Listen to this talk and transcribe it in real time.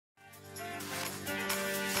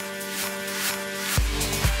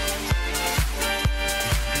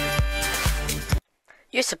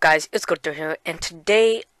What's up, guys? It's Gutter here, and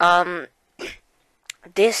today,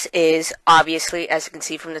 this is obviously, as you can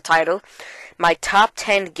see from the title, my top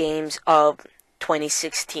 10 games of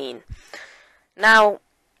 2016. Now,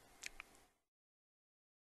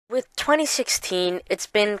 with 2016, it's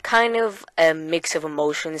been kind of a mix of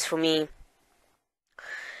emotions for me,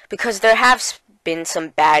 because there have been some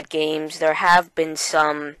bad games, there have been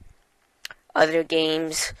some other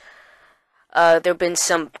games. There have been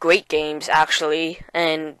some great games, actually,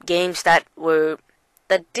 and games that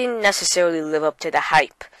didn't necessarily live up to the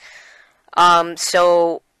hype. And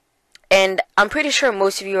I'm pretty sure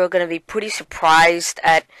most of you are going to be pretty surprised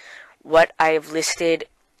at what I've listed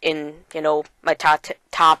in, my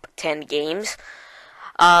top 10 games.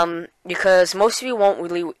 Because most of you won't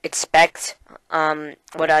really expect,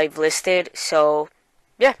 what I've listed, so,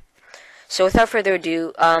 yeah. So without further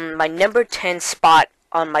ado, my number 10 spot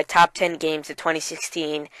on my top 10 games of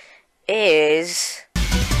 2016 is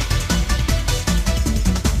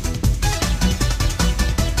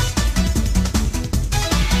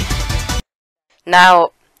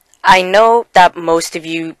now, I know that most of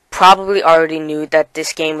you probably already knew that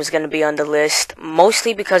this game was going to be on the list,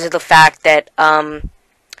 mostly because of the fact that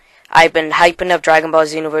I've been hyping up Dragon Ball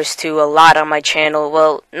Xenoverse 2 a lot on my channel.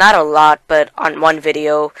 Well, not a lot, but on one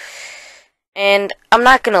video. And I'm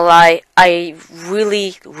not gonna lie, I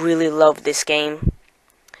really, really love this game.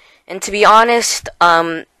 And to be honest,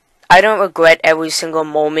 I don't regret every single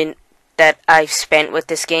moment that I've spent with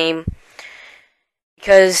this game,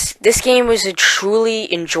 because this game was a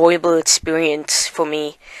truly enjoyable experience for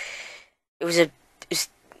me. It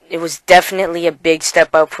was definitely a big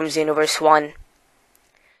step up from Xenoverse 1.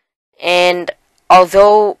 And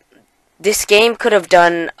although this game could have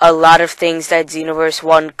done a lot of things that Xenoverse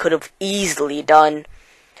 1 could have easily done,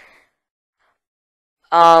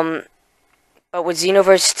 but with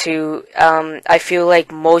Xenoverse 2, I feel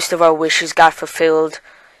like most of our wishes got fulfilled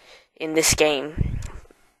in this game.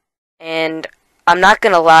 And I'm not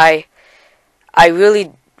gonna lie, I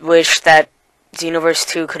really wish that Xenoverse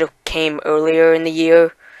 2 could have came earlier in the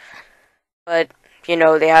year, but,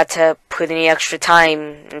 they had to put in the extra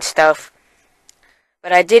time and stuff.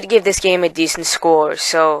 But I did give this game a decent score,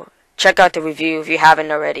 so check out the review if you haven't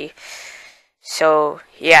already. So,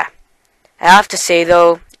 yeah. I have to say,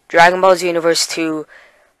 though, Dragon Ball Xenoverse 2,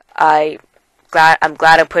 I'm glad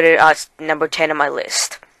I put it at number 10 on my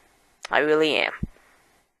list. I really am.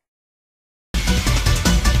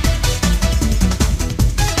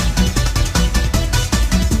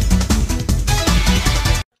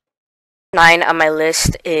 Nine on my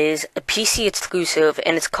list is a PC exclusive,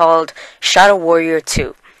 and it's called Shadow Warrior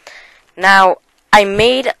 2. Now, I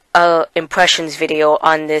made a impressions video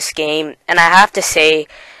on this game, and I have to say,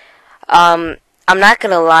 I'm not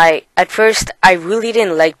gonna lie, at first I really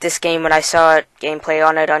didn't like this game when I saw gameplay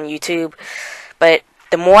on it on YouTube, but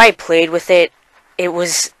the more I played with it, it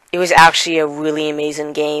was actually a really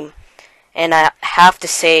amazing game, and I have to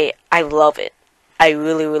say, I love it. I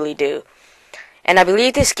really, really do. And I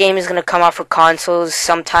believe this game is going to come out for consoles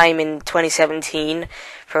sometime in 2017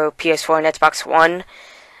 for PS4 and Xbox One.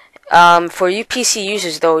 For you PC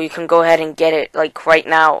users, though, you can go ahead and get it, like, right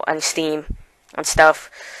now on Steam and stuff.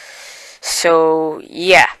 So,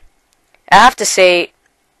 yeah. I have to say,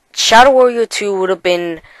 Shadow Warrior 2 would have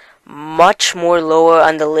been much more lower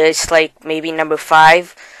on the list, like, maybe number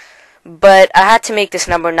 5. But I had to make this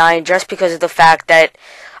number 9 just because of the fact that,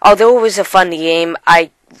 although it was a fun game, I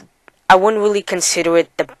wouldn't really consider it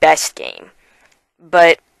the best game,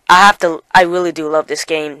 but I really do love this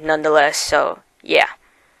game nonetheless, so yeah.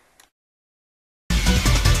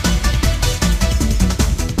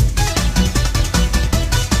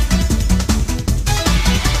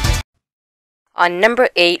 On number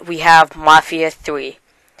 8, we have Mafia 3.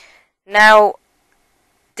 Now,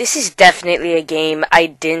 this is definitely a game I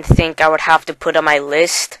didn't think I would have to put on my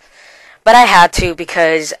list, but I had to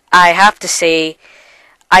because I have to say,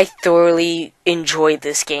 I thoroughly enjoyed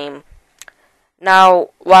this game.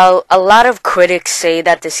 Now, while a lot of critics say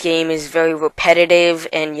that this game is very repetitive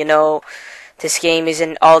and, this game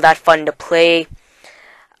isn't all that fun to play,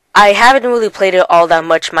 I haven't really played it all that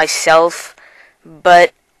much myself,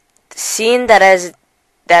 but seeing that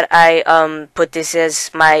I put this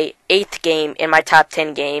as my 8th game in my top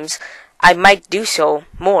 10 games, I might do so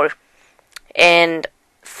more. And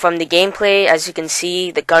from the gameplay, as you can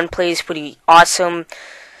see, the gunplay is pretty awesome.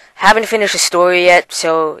 Haven't finished the story yet,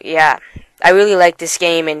 so yeah, I really like this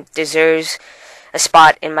game and deserves a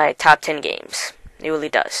spot in my top 10 games. It really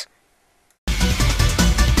does.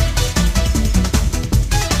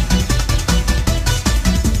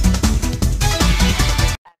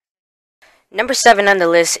 Number 7 on the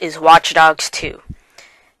list is Watch Dogs 2.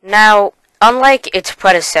 Now, unlike its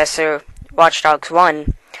predecessor, Watch Dogs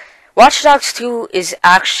 1, Watch Dogs 2 is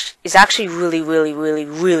actually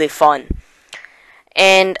really fun.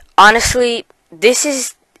 And honestly, this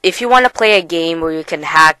is, if you want to play a game where you can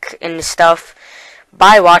hack and stuff,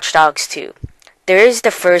 buy Watch Dogs 2. There is the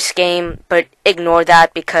first game, but ignore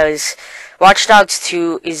that because Watch Dogs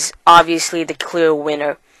 2 is obviously the clear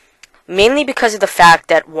winner. Mainly because of the fact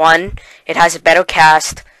that 1, it has a better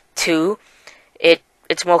cast, 2,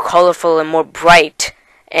 it's more colorful and more bright,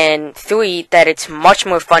 and 3, that it's much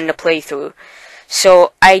more fun to play through.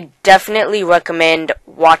 So I definitely recommend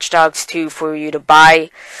Watch Dogs 2 for you to buy,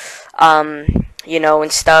 you know,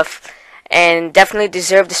 and stuff, and definitely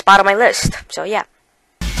deserve the spot on my list. So yeah.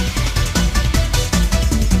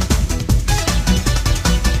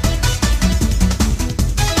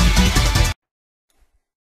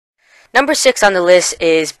 Number 6 on the list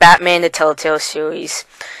is Batman the Telltale series.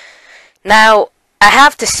 Now, I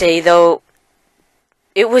have to say though,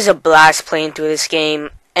 it was a blast playing through this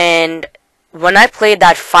game, and when I played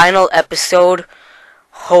that final episode,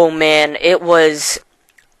 oh man, it was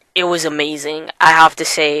amazing. I have to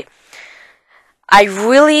say, I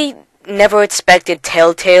really never expected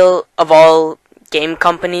Telltale, of all game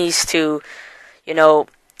companies, to, you know,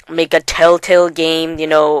 make a Telltale game. You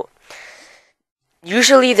know,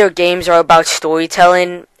 usually their games are about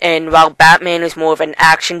storytelling, and while Batman is more of an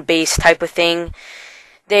action-based type of thing,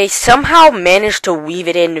 they somehow managed to weave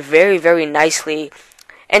it in very nicely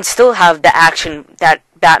and still have the action that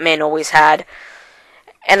Batman always had.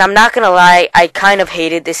 And I'm not gonna lie, I kind of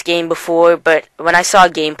hated this game before, but when I saw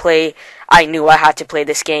gameplay, I knew I had to play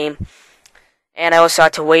this game. And I also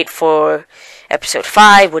had to wait for episode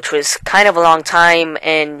 5, which was kind of a long time,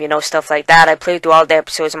 and, you know, stuff like that. I played through all the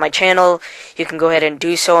episodes on my channel. You can go ahead and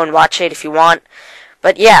do so and watch it if you want.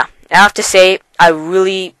 But yeah, I have to say, I'm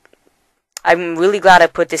really glad I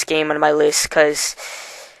put this game on my list, because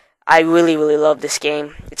I really love this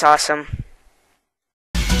game. It's awesome.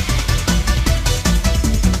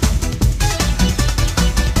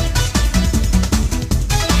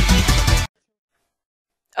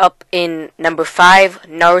 Up in number 5,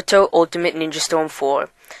 Naruto Ultimate Ninja Storm 4.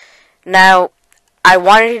 Now, I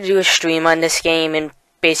wanted to do a stream on this game and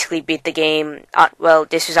basically beat the game. Well,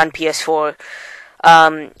 this was on PS4.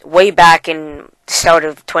 Way back in the start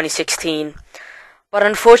of 2016. But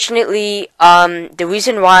unfortunately, the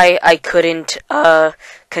reason why I couldn't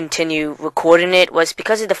continue recording it was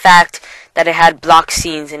because of the fact that it had block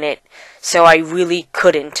scenes in it. So I really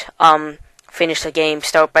couldn't finish the game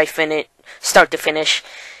start to finish.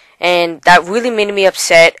 And that really made me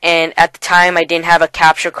upset, and at the time I didn't have a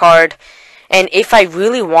capture card. And if I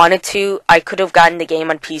really wanted to, I could have gotten the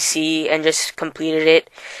game on PC and just completed it.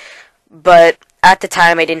 But at the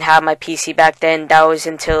time, I didn't have my PC back then. That was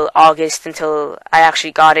until August, until I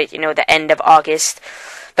actually got it, you know, the end of August.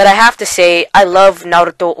 But I have to say, I love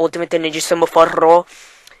Naruto Ultimate Ninja Storm 4,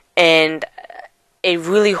 and it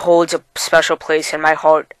really holds a special place in my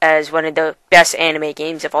heart as one of the best anime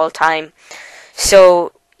games of all time.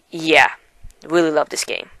 So, yeah, really love this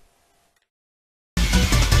game.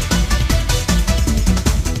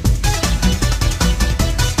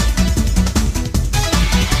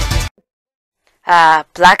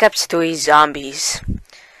 Black Ops 3 Zombies.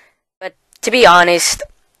 But to be honest,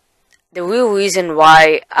 the real reason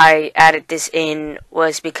why I added this in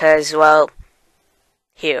was because, well,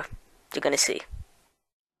 here, you're gonna see.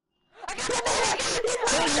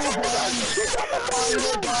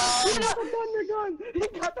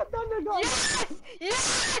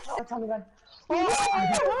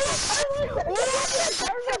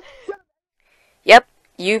 Yep,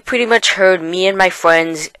 you pretty much heard me and my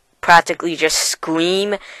friends practically just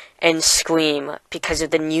scream and scream because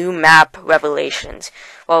of the new map Revelations.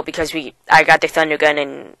 Well, because I got the Thunder Gun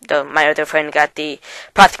and my other friend got the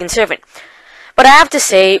Practicant Servant. But I have to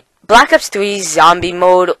say, Black Ops 3 Zombie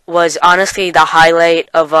Mode was honestly the highlight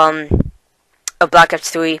of Black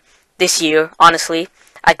Ops 3 this year, honestly.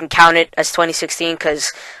 I can count it as 2016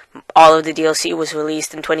 because all of the DLC was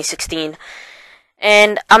released in 2016.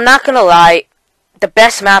 And I'm not gonna lie, the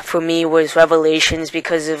best map for me was Revelations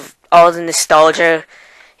because of all the nostalgia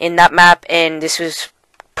in that map, and this was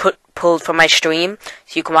pulled from my stream,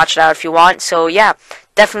 so you can watch it out if you want. So yeah,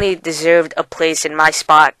 definitely deserved a place in my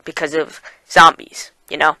spot because of zombies,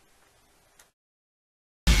 you know?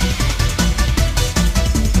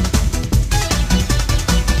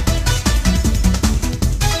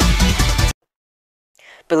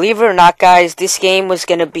 Believe it or not, guys, this game was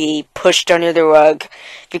going to be pushed under the rug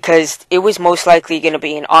because it was most likely going to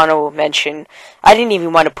be an honorable mention. I didn't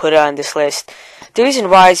even want to put it on this list. The reason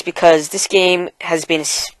why is because this game has been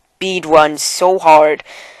speedrun so hard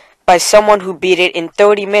by someone who beat it in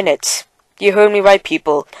 30 minutes. You heard me right,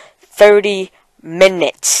 people. 30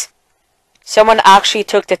 minutes. Someone actually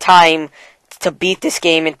took the time to beat this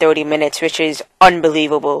game in 30 minutes, which is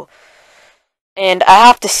unbelievable. And I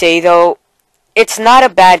have to say, though, it's not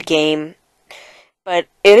a bad game, but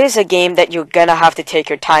it is a game that you're gonna have to take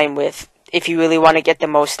your time with if you really want to get the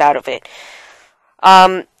most out of it.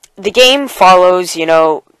 The game follows,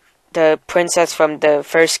 the princess from the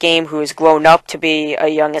first game who has grown up to be a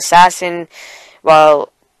young assassin,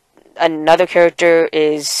 while another character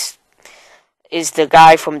is the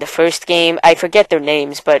guy from the first game. I forget their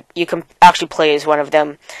names, but you can actually play as one of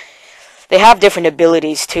them. They have different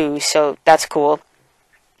abilities too, so that's cool.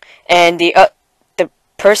 And the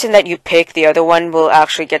person that you pick, the other one, will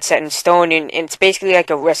actually get set in stone, and it's basically like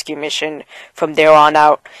a rescue mission from there on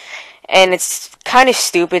out. And it's kind of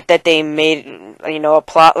stupid that they made, a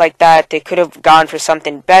plot like that. They could have gone for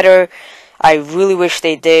something better. I really wish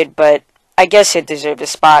they did, but I guess it deserved a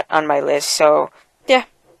spot on my list, so yeah.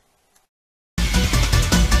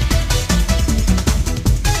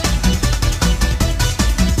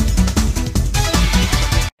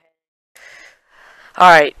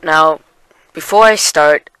 Alright, now, before I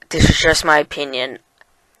start, this is just my opinion.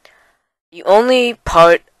 The only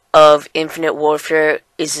part of Infinite Warfare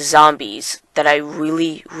is the zombies that I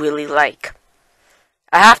really, really like.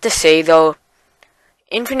 I have to say, though,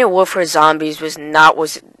 Infinite Warfare zombies was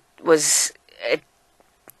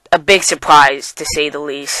a big surprise, to say the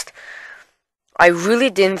least. I really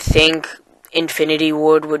didn't think Infinity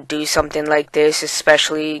Ward would do something like this,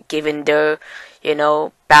 especially given their,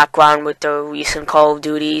 background with the recent Call of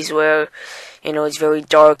Duties where, it's very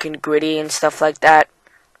dark and gritty and stuff like that.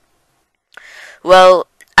 Well,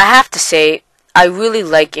 I have to say, I really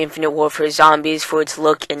like Infinite Warfare Zombies for its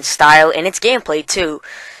look and style, and its gameplay too.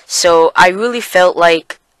 So I really felt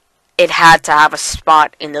like it had to have a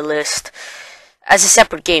spot in the list. As a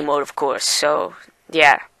separate game mode, of course, so,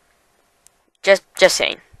 yeah. Just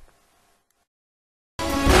saying.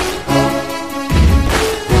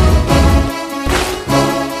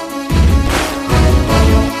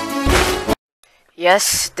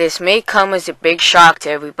 Yes, this may come as a big shock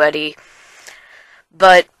to everybody,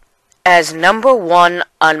 but as number 1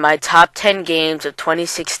 on my top 10 games of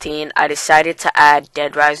 2016, I decided to add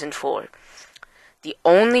Dead Rising 4. The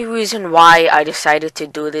only reason why I decided to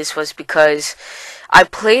do this was because I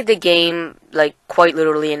played the game, quite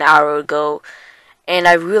literally an hour ago, and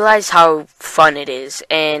I realized how fun it is,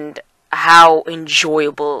 and how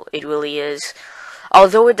enjoyable it really is.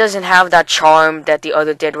 Although it doesn't have that charm that the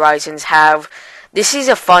other Dead Risings have, this is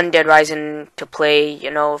a fun Dead Rising to play,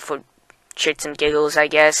 for shits and giggles, I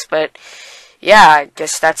guess. But yeah, I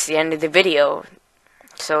guess that's the end of the video.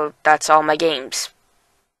 So that's all my games.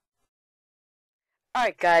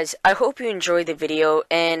 Alright guys, I hope you enjoyed the video,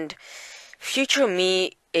 and future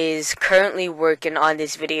me is currently working on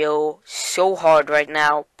this video so hard right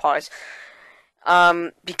now, pause,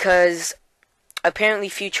 because apparently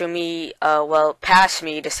future me, past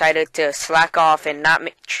me, decided to slack off and not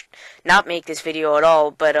make this video at all.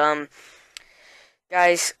 But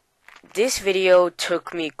guys, this video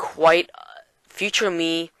took me future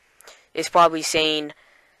me is probably saying,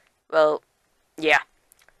 well, yeah,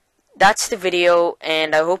 that's the video,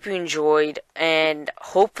 and I hope you enjoyed, and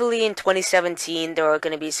hopefully in 2017 there are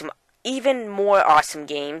going to be some even more awesome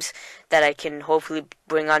games that I can hopefully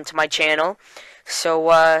bring onto my channel.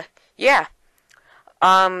 So yeah.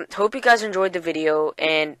 Hope you guys enjoyed the video,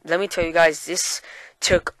 and let me tell you guys, this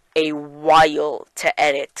took a while to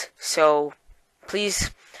edit, so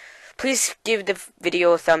please give the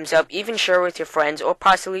video a thumbs up, even share with your friends, or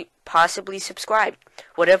possibly subscribe.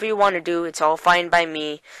 Whatever you want to do, it's all fine by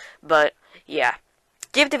me, but yeah.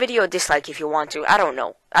 Give the video a dislike if you want to, I don't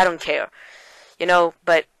know, I don't care,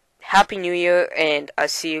 but Happy New Year, and I'll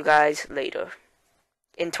see you guys later,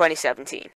 in 2017.